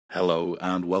Hello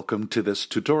and welcome to this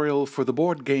tutorial for the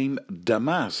board game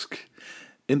Damask.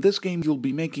 In this game you'll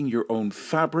be making your own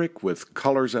fabric with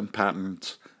colors and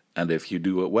patterns, and if you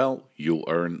do it well, you'll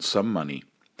earn some money.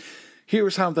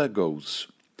 Here's how that goes.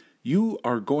 You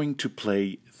are going to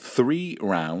play 3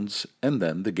 rounds and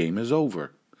then the game is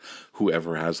over.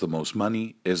 Whoever has the most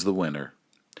money is the winner.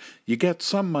 You get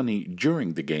some money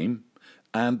during the game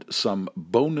and some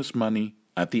bonus money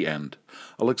at the end.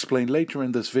 I'll explain later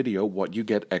in this video what you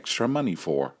get extra money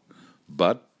for.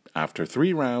 But after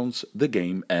 3 rounds, the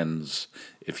game ends.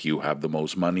 If you have the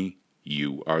most money,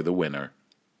 you are the winner.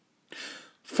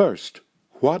 First,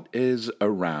 what is a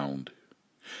round?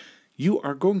 You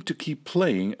are going to keep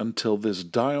playing until this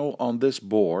dial on this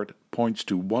board points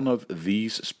to one of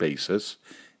these spaces,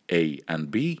 A and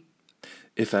B.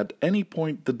 If at any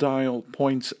point the dial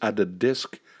points at a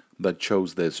disc that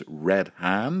shows this red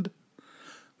hand,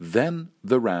 then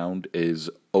the round is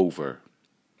over.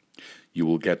 You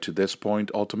will get to this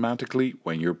point automatically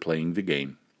when you're playing the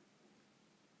game.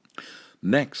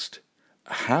 Next,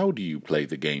 how do you play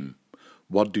the game?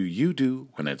 What do you do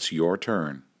when it's your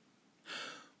turn?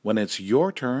 When it's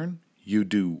your turn, you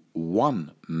do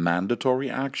 1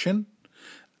 mandatory action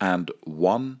and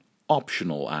 1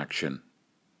 optional action.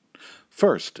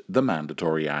 First, the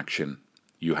mandatory action.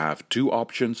 You have 2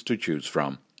 options to choose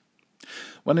from.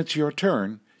 When it's your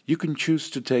turn, you can choose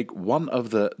to take one of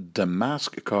the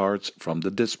Damask cards from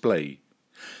the display.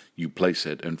 You place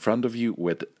it in front of you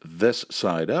with this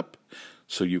side up,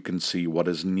 so you can see what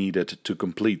is needed to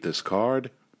complete this card.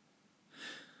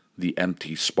 The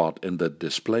empty spot in the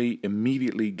display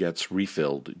immediately gets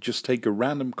refilled. Just take a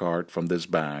random card from this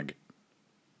bag.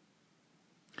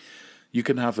 You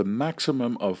can have a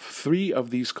maximum of 3 of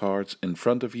these cards in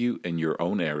front of you in your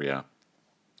own area.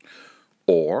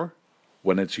 Or,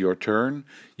 when it's your turn,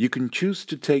 you can choose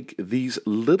to take these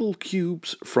little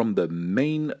cubes from the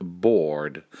main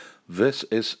board. This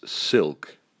is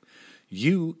silk.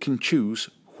 You can choose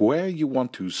where you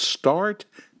want to start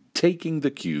taking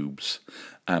the cubes,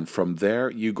 and from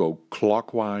there you go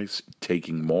clockwise,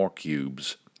 taking more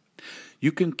cubes.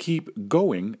 You can keep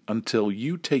going until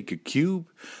you take a cube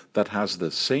that has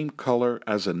the same color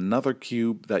as another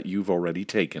cube that you've already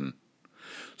taken.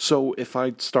 So if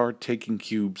I'd start taking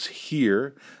cubes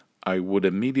here, I would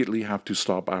immediately have to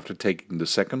stop after taking the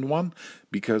second one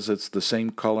because it's the same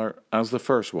color as the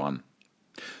first one.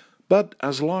 But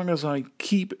as long as I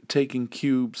keep taking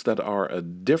cubes that are a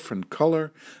different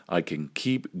color, I can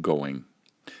keep going.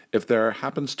 If there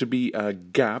happens to be a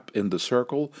gap in the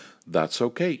circle, that's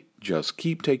okay. Just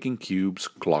keep taking cubes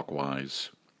clockwise.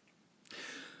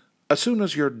 As soon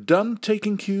as you're done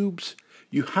taking cubes,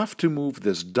 you have to move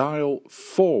this dial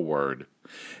forward.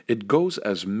 It goes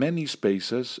as many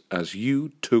spaces as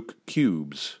you took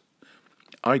cubes.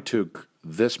 I took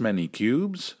this many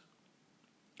cubes,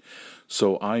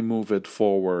 so I move it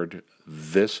forward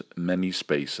this many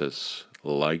spaces,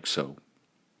 like so.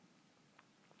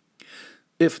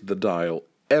 If the dial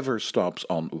ever stops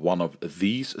on one of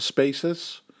these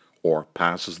spaces, or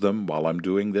passes them while I'm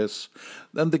doing this,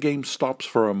 then the game stops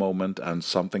for a moment and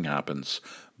something happens,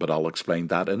 but I'll explain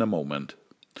that in a moment.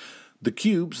 The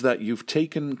cubes that you've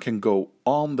taken can go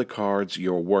on the cards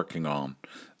you're working on,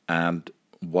 and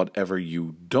whatever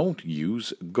you don't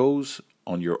use goes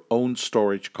on your own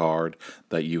storage card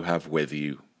that you have with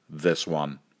you, this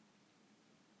one.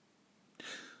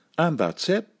 And that's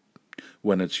it.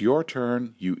 When it's your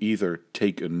turn, you either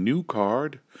take a new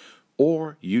card,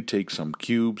 or you take some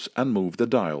cubes and move the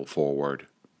dial forward.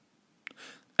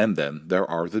 And then there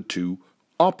are the 2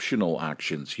 optional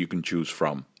actions you can choose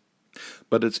from.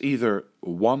 But it's either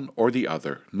one or the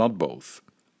other, not both.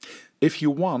 If you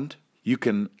want, you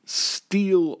can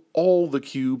steal all the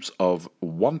cubes of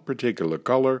one particular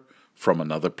color from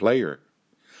another player.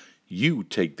 You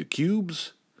take the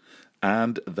cubes,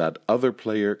 and that other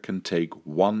player can take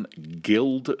 1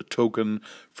 guild token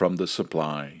from the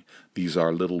supply. These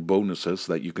are little bonuses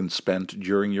that you can spend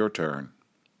during your turn.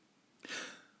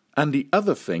 And the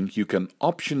other thing you can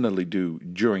optionally do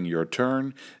during your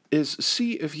turn is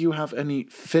see if you have any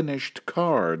finished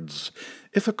cards.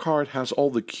 If a card has all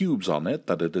the cubes on it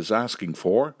that it is asking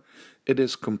for, it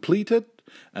is completed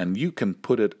and you can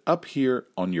put it up here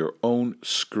on your own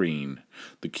screen.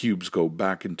 The cubes go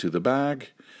back into the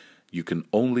bag. You can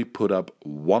only put up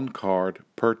 1 card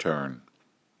per turn.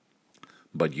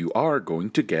 But you are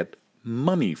going to get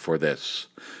money for this.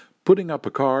 Putting up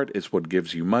a card is what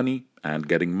gives you money, and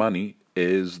getting money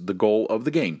is the goal of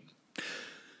the game.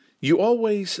 You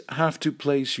always have to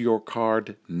place your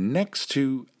card next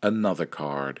to another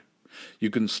card. You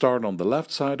can start on the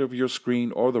left side of your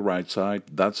screen or the right side,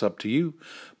 that's up to you,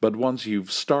 but once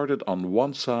you've started on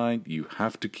one side, you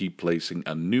have to keep placing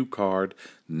a new card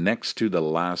next to the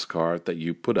last card that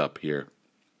you put up here.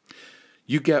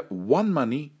 You get 1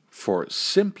 money for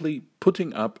simply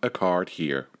putting up a card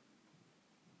here.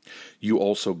 You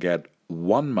also get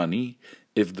 1 money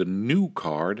if the new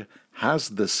card has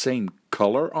the same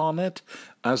color on it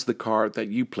as the card that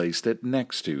you placed it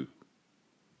next to.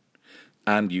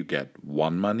 And you get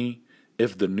 1 money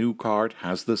if the new card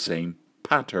has the same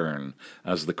pattern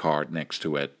as the card next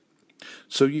to it.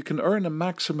 So you can earn a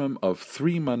maximum of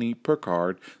 3 money per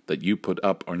card that you put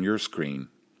up on your screen.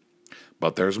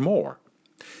 But there's more.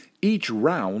 Each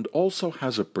round also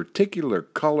has a particular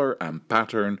color and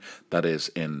pattern that is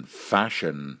in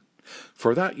fashion.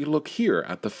 For that, you look here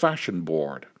at the fashion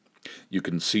board. You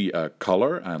can see a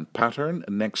color and pattern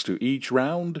next to each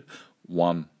round,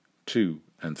 1, 2,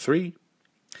 and 3.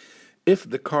 If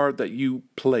the card that you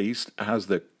placed has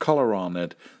the color on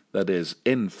it that is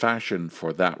in fashion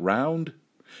for that round,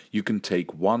 you can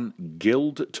take 1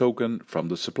 guild token from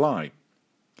the supply.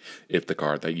 If the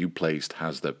card that you placed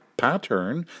has the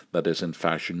pattern that is in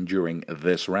fashion during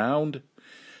this round,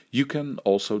 you can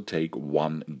also take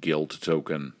 1 guild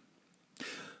token.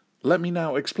 Let me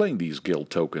now explain these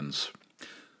guild tokens.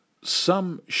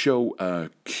 Some show a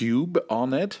cube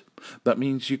on it. That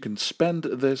means you can spend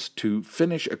this to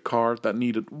finish a card that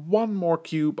needed 1 more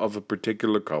cube of a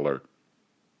particular color.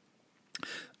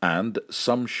 And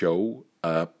some show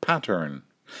a pattern.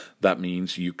 That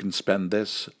means you can spend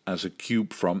this as a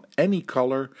cube from any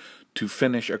color to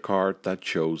finish a card that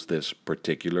shows this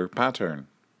particular pattern.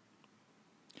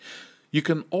 You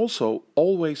can also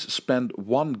always spend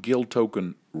 1 guild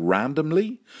token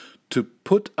randomly to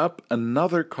put up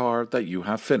another card that you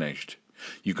have finished.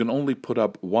 You can only put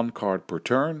up 1 card per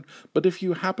turn, but if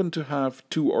you happen to have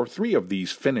 2 or 3 of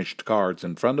these finished cards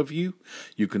in front of you,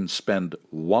 you can spend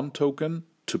 1 token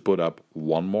to put up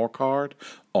 1 more card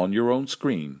on your own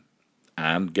screen,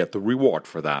 and get the reward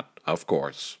for that, of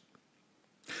course.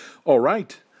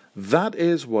 Alright, that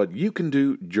is what you can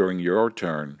do during your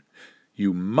turn.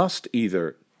 You must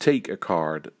either take a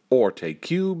card or take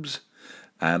cubes,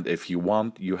 and if you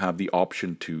want, you have the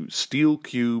option to steal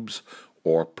cubes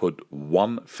or put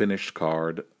 1 finished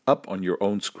card up on your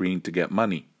own screen to get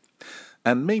money.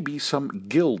 And maybe some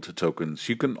guild tokens.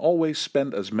 You can always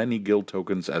spend as many guild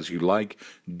tokens as you like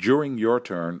during your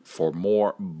turn for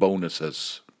more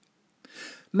bonuses.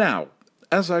 Now,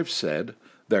 as I've said,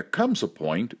 there comes a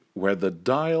point where the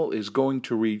dial is going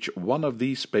to reach one of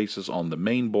these spaces on the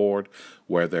main board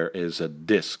where there is a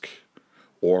disc,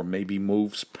 or maybe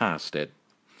moves past it.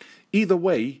 Either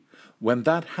way, when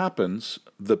that happens,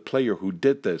 the player who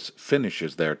did this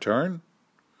finishes their turn,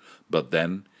 but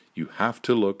then you have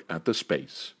to look at the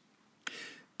space.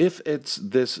 If it's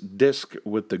this disc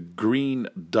with the green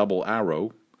double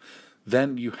arrow,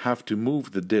 then you have to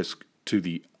move the disc to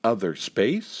the other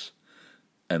space,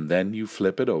 and then you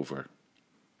flip it over.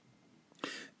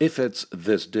 If it's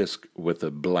this disc with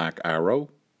a black arrow,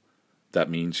 that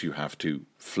means you have to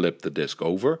flip the disc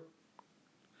over.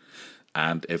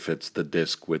 And if it's the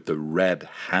disc with the red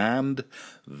hand,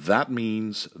 that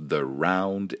means the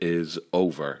round is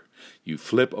over. You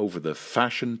flip over the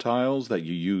fashion tiles that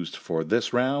you used for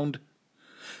this round,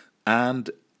 and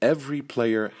every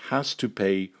player has to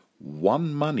pay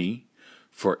 1 money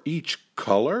for each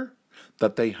color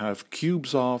that they have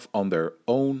cubes of on their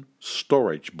own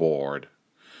storage board.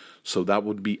 So that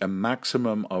would be a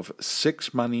maximum of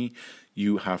 6 money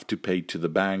you have to pay to the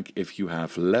bank if you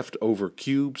have leftover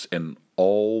cubes in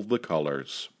all the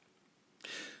colors.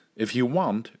 If you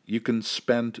want, you can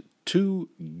spend 2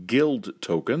 guild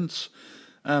tokens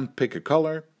and pick a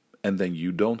color, and then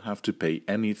you don't have to pay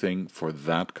anything for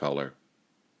that color.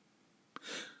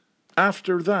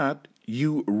 After that,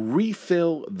 you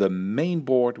refill the main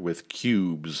board with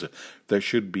cubes. There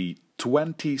should be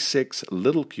 26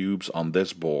 little cubes on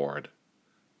this board.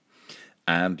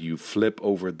 And you flip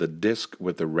over the disc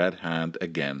with the red hand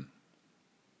again.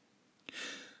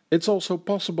 It's also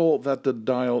possible that the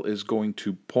dial is going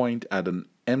to point at an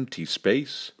empty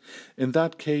space. In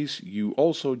that case, you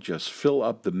also just fill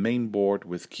up the main board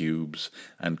with cubes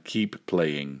and keep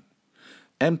playing.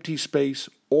 Empty space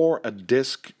or a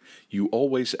disc, you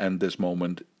always end this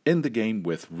moment in the game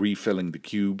with refilling the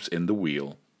cubes in the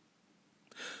wheel.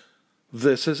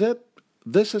 This is it.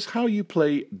 This is how you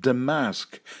play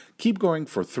Damask. Keep going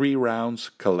for 3 rounds,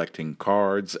 collecting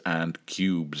cards and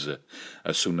cubes.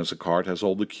 As soon as a card has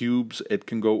all the cubes, it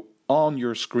can go on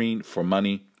your screen for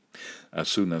money. As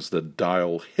soon as the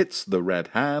dial hits the red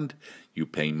hand, you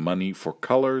pay money for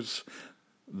colors.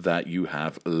 that you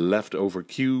have leftover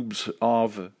cubes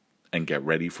of and get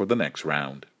ready for the next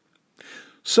round.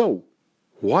 So,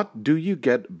 what do you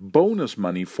get bonus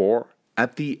money for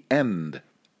at the end?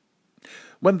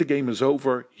 When the game is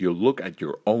over, you look at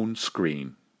your own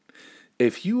screen.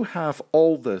 If you have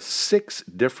all the 6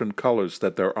 different colors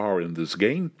that there are in this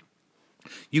game,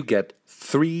 you get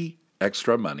 3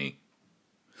 extra money.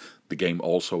 The game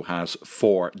also has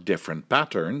 4 different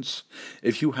patterns.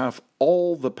 If you have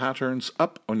all the patterns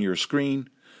up on your screen,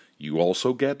 you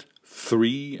also get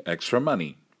 3 extra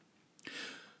money.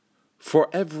 For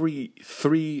every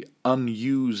 3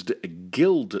 unused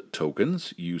guild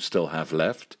tokens you still have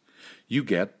left, you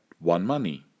get 1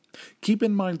 money. Keep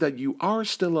in mind that you are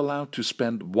still allowed to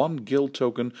spend 1 guild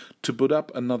token to put up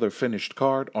another finished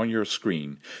card on your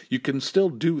screen. You can still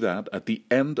do that at the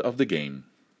end of the game.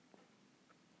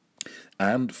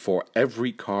 And for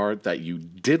every card that you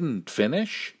didn't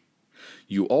finish,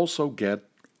 you also get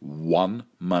 1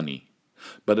 money.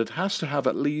 But it has to have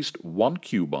at least 1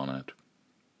 cube on it.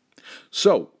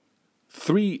 So,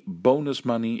 3 bonus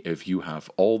money if you have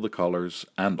all the colors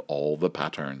and all the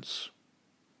patterns.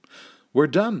 We're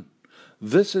done.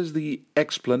 This is the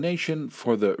explanation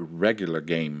for the regular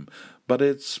game, but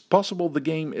it's possible the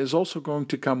game is also going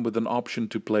to come with an option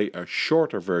to play a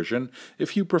shorter version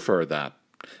if you prefer that.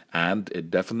 And it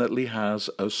definitely has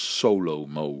a solo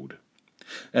mode.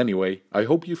 Anyway, I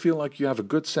hope you feel like you have a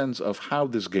good sense of how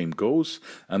this game goes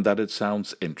and that it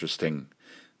sounds interesting.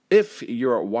 If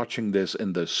you're watching this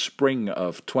in the spring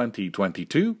of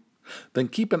 2022, then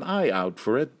keep an eye out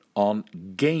for it on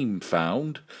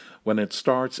GameFound when it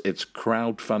starts its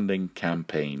crowdfunding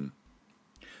campaign.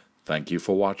 Thank you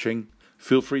for watching.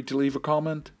 Feel free to leave a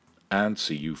comment and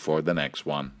see you for the next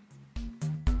one.